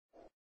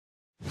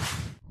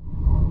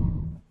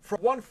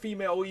From one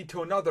female lead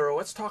to another,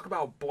 let's talk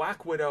about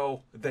Black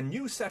Widow, the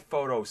new set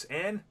photos,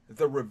 and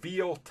the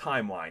reveal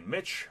timeline.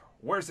 Mitch,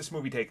 where's this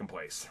movie taking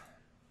place?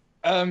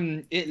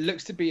 It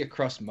looks to be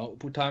across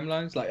multiple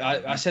timelines. Like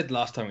I said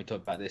last time we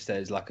talked about this,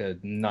 there's like a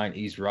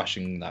 90s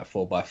Russian like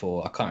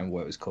 4x4. I can't remember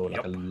what it was called,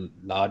 like a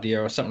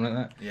Ladia or something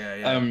like that.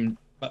 Yeah.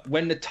 But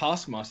when the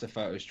Taskmaster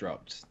photos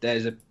dropped,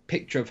 there's a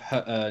picture of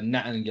her,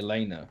 Nat and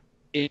Yelena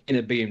in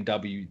a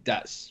BMW.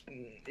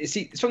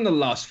 It's from the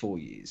last 4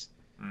 years.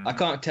 I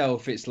can't tell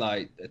if it's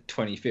like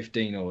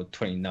 2015 or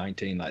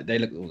 2019. Like they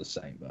look all the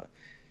same, but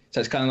so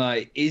it's kind of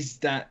like, is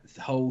that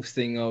whole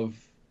thing of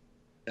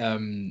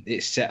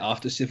it's set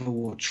after Civil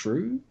War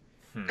true?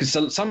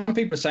 Because some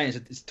people are saying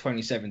it's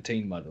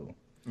 2017 model.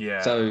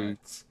 Yeah. So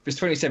if it's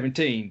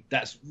 2017,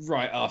 that's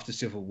right after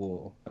Civil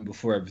War and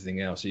before everything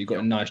else. So you've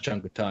got a nice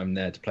chunk of time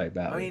there to play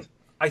about. I mean,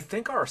 I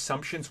think our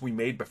assumptions we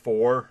made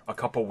before a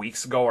couple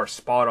weeks ago are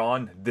spot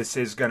on. This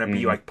is going to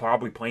be like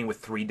probably playing with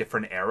 3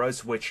 different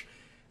eras, which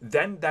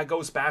then that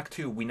goes back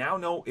to, we now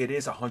know it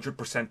is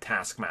 100%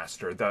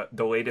 Taskmaster.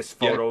 The latest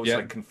photos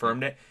like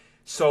confirmed it.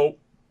 So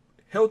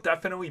he'll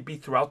definitely be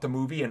throughout the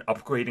movie and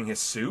upgrading his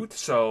suit.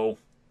 So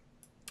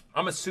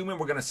I'm assuming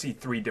we're going to see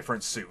 3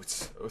 different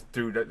suits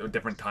through the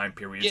different time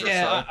periods or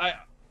so.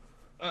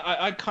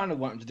 I kind of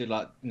want him to do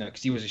like,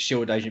 because he was a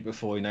SHIELD agent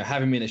before,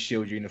 have him in a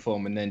SHIELD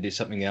uniform and then do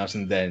something else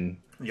and then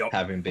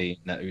have him be in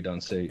that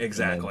Udon suit.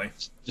 Exactly.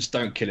 Just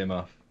don't kill him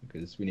off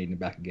because we need him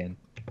back again.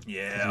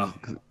 Yeah.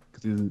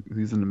 Because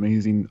he's an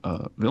amazing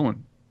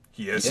villain.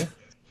 He is.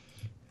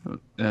 Yeah.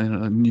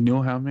 And you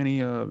know how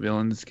many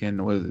villains can,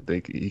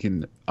 he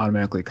can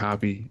automatically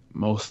copy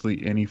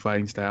mostly any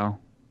fighting style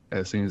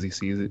as soon as he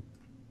sees it.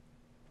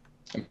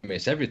 I mean,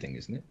 it's everything,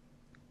 isn't it?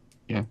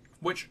 Yeah.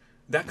 Which,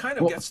 that kind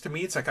of gets to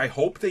me. It's like, I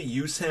hope they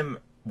use him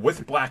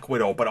with Black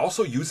Widow, but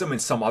also use him in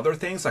some other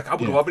things. Like, I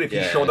would love it if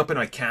he showed up in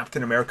like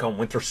Captain America and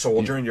Winter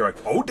Soldier, and you're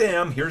like, oh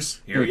damn, here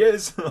he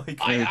is. Like,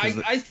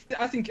 I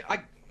think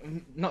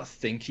not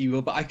think he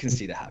will, but I can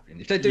see that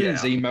happening. If they're doing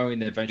Zemo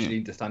and eventually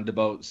into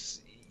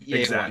Thunderbolts,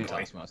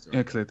 exactly.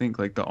 Yeah, because I think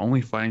like the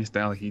only fighting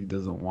style he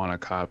doesn't want to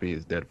copy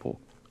is Deadpool.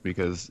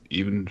 Because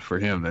even for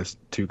him, that's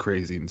too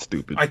crazy and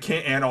stupid. I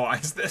can't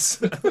analyze this.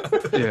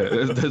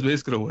 That's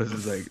basically what it was.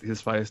 Is like,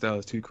 his fighting style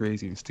is too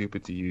crazy and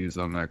stupid to use.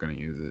 I'm not going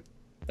to use it.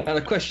 Now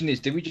the question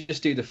is, did we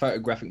just do the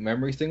photographic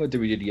memory thing, or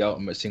did we do the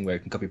ultimate thing where you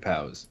can copy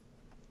powers?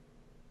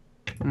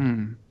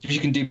 If you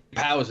can do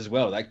powers as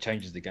well, that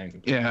changes the game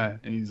completely. Yeah,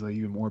 and he's like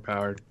even more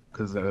powered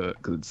because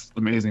it's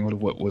amazing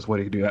what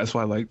he can do. That's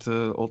why I liked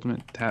the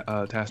Ultimate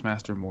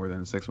Taskmaster more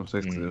than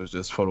 616 because it was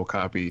just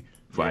photocopy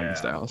fighting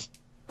styles.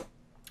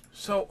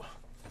 So,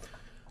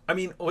 I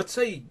mean, let's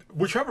say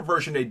whichever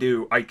version they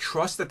do, I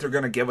trust that they're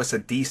going to give us a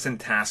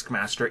decent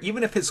Taskmaster,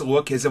 even if his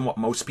look isn't what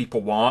most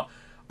people want.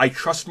 I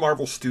trust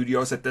Marvel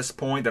Studios at this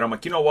point that I'm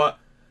like, you know what?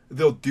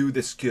 They'll do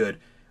this good.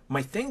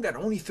 My thing that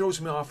only throws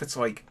me off, it's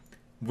like,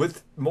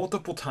 with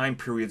multiple time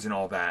periods and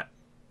all that,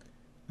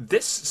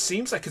 this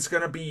seems like it's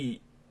going to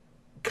be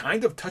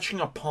kind of touching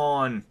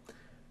upon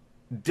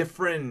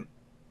different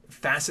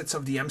facets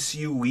of the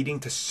MCU leading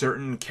to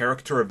certain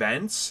character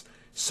events.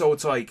 So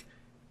it's like,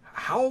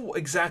 how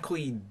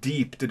exactly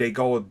deep do they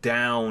go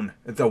down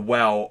the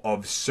well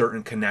of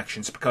certain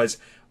connections? Because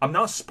I'm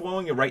not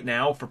spoiling it right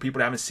now for people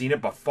that haven't seen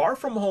it, but Far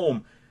From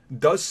Home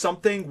does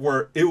something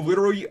where it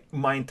literally,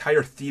 my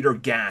entire theater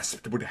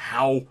gasped with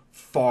how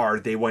far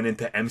they went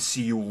into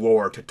MCU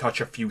lore to touch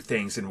a few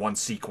things in one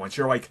sequence.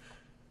 You're like,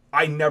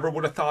 I never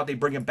would have thought they'd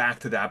bring it back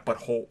to that,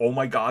 but oh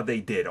my god, they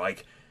did.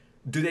 Like,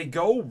 do they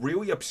go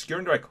really obscure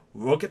and they're like,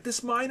 look at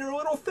this minor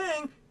little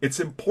thing, it's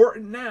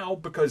important now,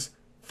 because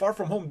Far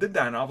From Home did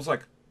that, and I was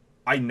like,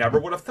 I never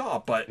would have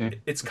thought, but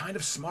it's kind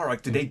of smart.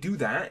 Like, did they do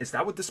that? Is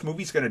that what this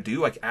movie's going to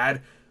do? Like,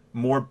 add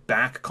more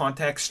back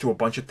context to a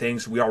bunch of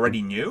things we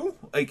already knew?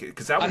 Like,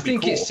 because that would be cool.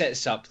 I think it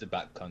sets up the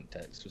back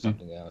context for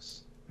something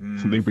else.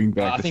 So they bring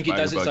back I think it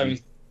does its own...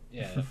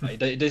 Yeah,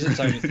 it does its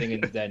own thing,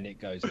 and then it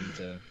goes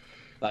into...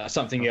 Like,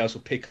 something else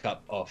will pick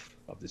up off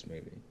of this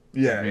movie.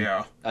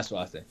 Yeah. That's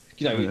what I think.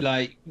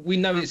 Like, we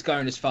know it's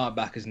going as far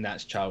back as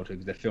Nat's childhood,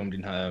 because they're filmed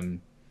in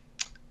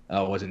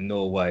was in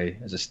Norway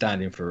as a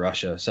stand-in for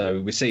Russia. So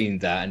we're seeing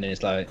that, and then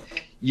it's like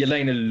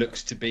Yelena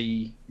looks to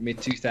be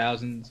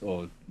mid-2000s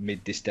or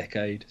mid this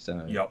decade.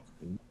 So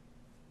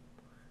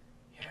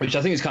which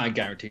I think is kind of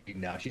guaranteed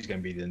now. She's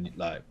going to be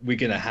we're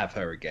going to have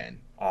her again.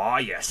 Ah,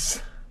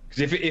 yes.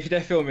 Because if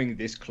they're filming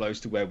this close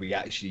to where we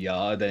actually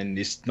are, then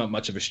it's not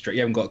much of a stretch.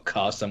 You haven't got to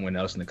cast someone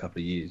else in a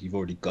couple of years. You've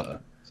already got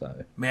her.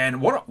 So man,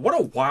 what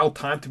a wild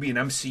time to be an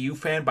MCU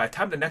fan. By the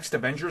time the next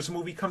Avengers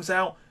movie comes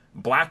out,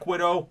 Black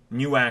Widow,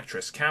 new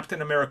actress.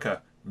 Captain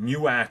America,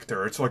 new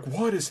actor. It's like,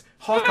 what is...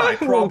 Hawkeye,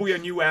 probably a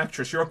new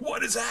actress. You're like,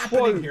 what is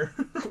happening here?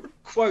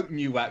 Quote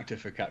new actor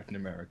for Captain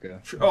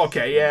America.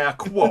 Okay, yeah,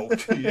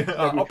 quote. Yeah,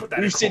 I'll put that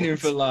in We've seen him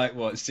quotes.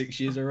 for 6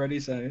 years already,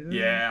 so...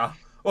 Yeah.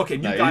 Okay,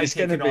 new guy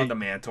taking on the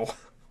mantle.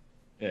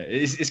 Yeah,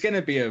 it's going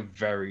to be a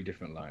very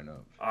different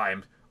lineup.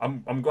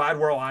 I'm glad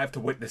we're alive to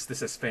witness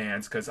this as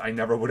fans, because I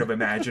never would have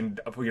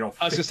imagined,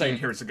 15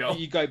 years ago.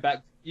 You go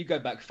back you go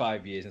back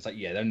 5 years, and it's like,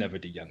 yeah, they'll never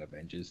do Young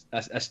Avengers.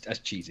 That's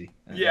cheesy.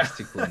 Yeah. That's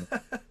too cool. And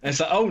it's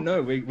like, oh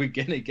no, we're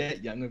gonna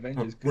get Young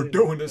Avengers. We're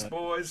doing this,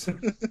 boys.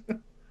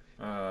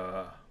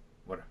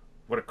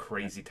 What a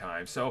crazy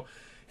time. So,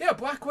 yeah,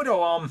 Black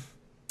Widow.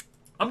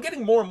 I'm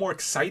getting more and more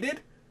excited,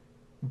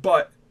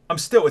 but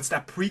it's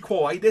that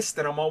prequel-itis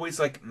that I'm always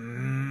like,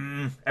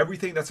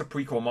 everything that's a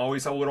prequel, I'm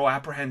always a little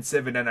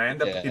apprehensive, and then I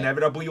end up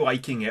inevitably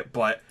liking it.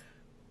 But,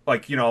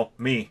 like,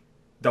 me,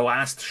 the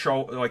last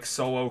show, like,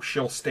 solo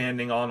shill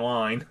standing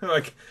online,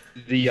 like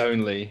the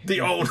only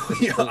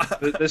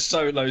the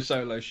solo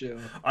shill.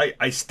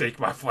 I stake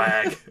my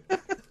flag.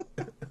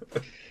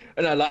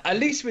 No, like, at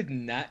least with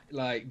Nat,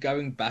 like,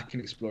 going back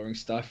and exploring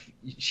stuff,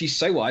 she's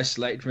so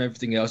isolated from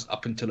everything else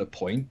up until a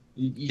point.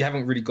 You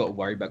haven't really got to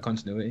worry about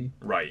continuity.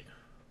 Right.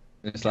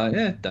 It's like,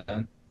 yeah,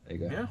 done. There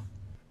you go.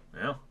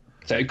 Yeah.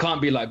 So it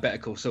can't be like Better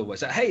Call Saul.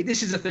 It's like, hey,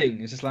 this is a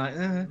thing. It's just like,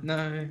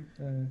 no.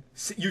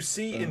 You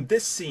see in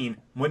this scene,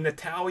 when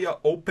Natalia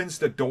opens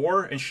the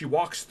door and she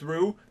walks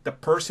through, the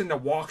person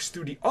that walks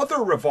through the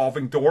other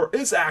revolving door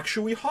is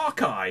actually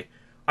Hawkeye.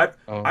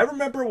 I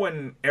remember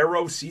when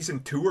Arrow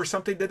season 2 or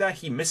something did that,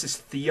 he misses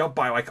Thea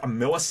by like a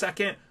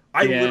millisecond.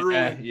 I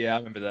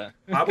remember that.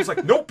 I was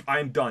like, nope,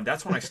 I'm done.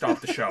 That's when I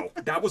stopped the show.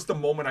 That was the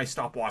moment I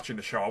stopped watching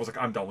the show. I was like,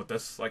 I'm done with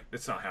this. Like,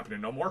 it's not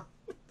happening no more.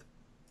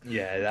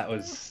 Yeah, that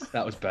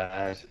was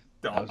bad.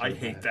 No, I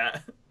hate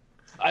that.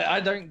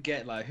 I don't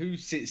get, like, who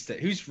sits there,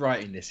 who's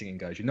writing this thing and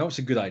goes, it's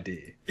a good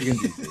idea. You're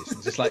gonna do this.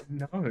 It's just like,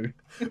 no,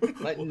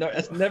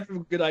 that's never a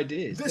good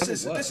idea. This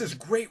is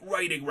great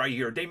writing right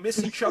here. They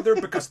miss each other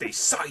because they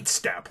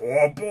sidestep.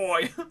 Oh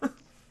boy.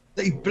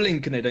 They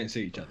blink and they don't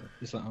see each other.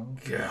 It's like, oh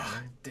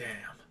God damn.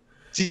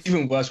 It's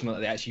even worse when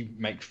they actually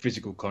make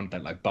physical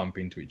contact, like bump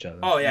into each other.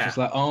 Oh yeah. It's just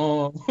like,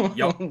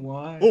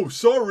 why? Oh,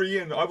 sorry,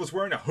 and I was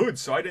wearing a hood,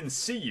 so I didn't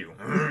see you.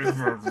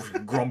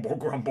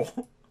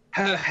 Grumble.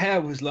 Her hair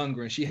was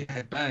longer and she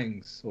had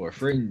bangs or a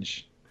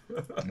fringe,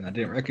 and I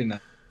didn't recognize.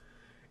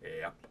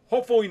 Yeah.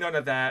 Hopefully none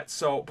of that.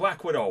 So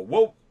Black Widow,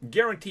 we'll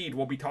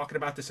be talking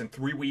about this in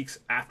 3 weeks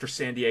after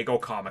San Diego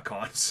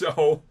Comic-Con.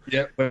 So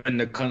when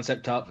the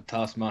concept art for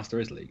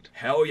Taskmaster is leaked.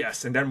 Hell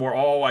yes, and then we're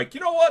all like,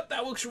 you know what?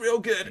 That looks real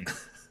good.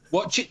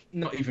 Watch it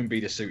not even be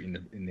the suit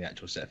in the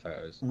actual set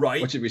photos.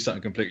 Right. Watch it be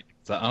something completely.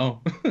 It's like,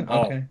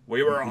 okay.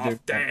 We were off.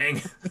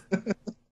 Dang.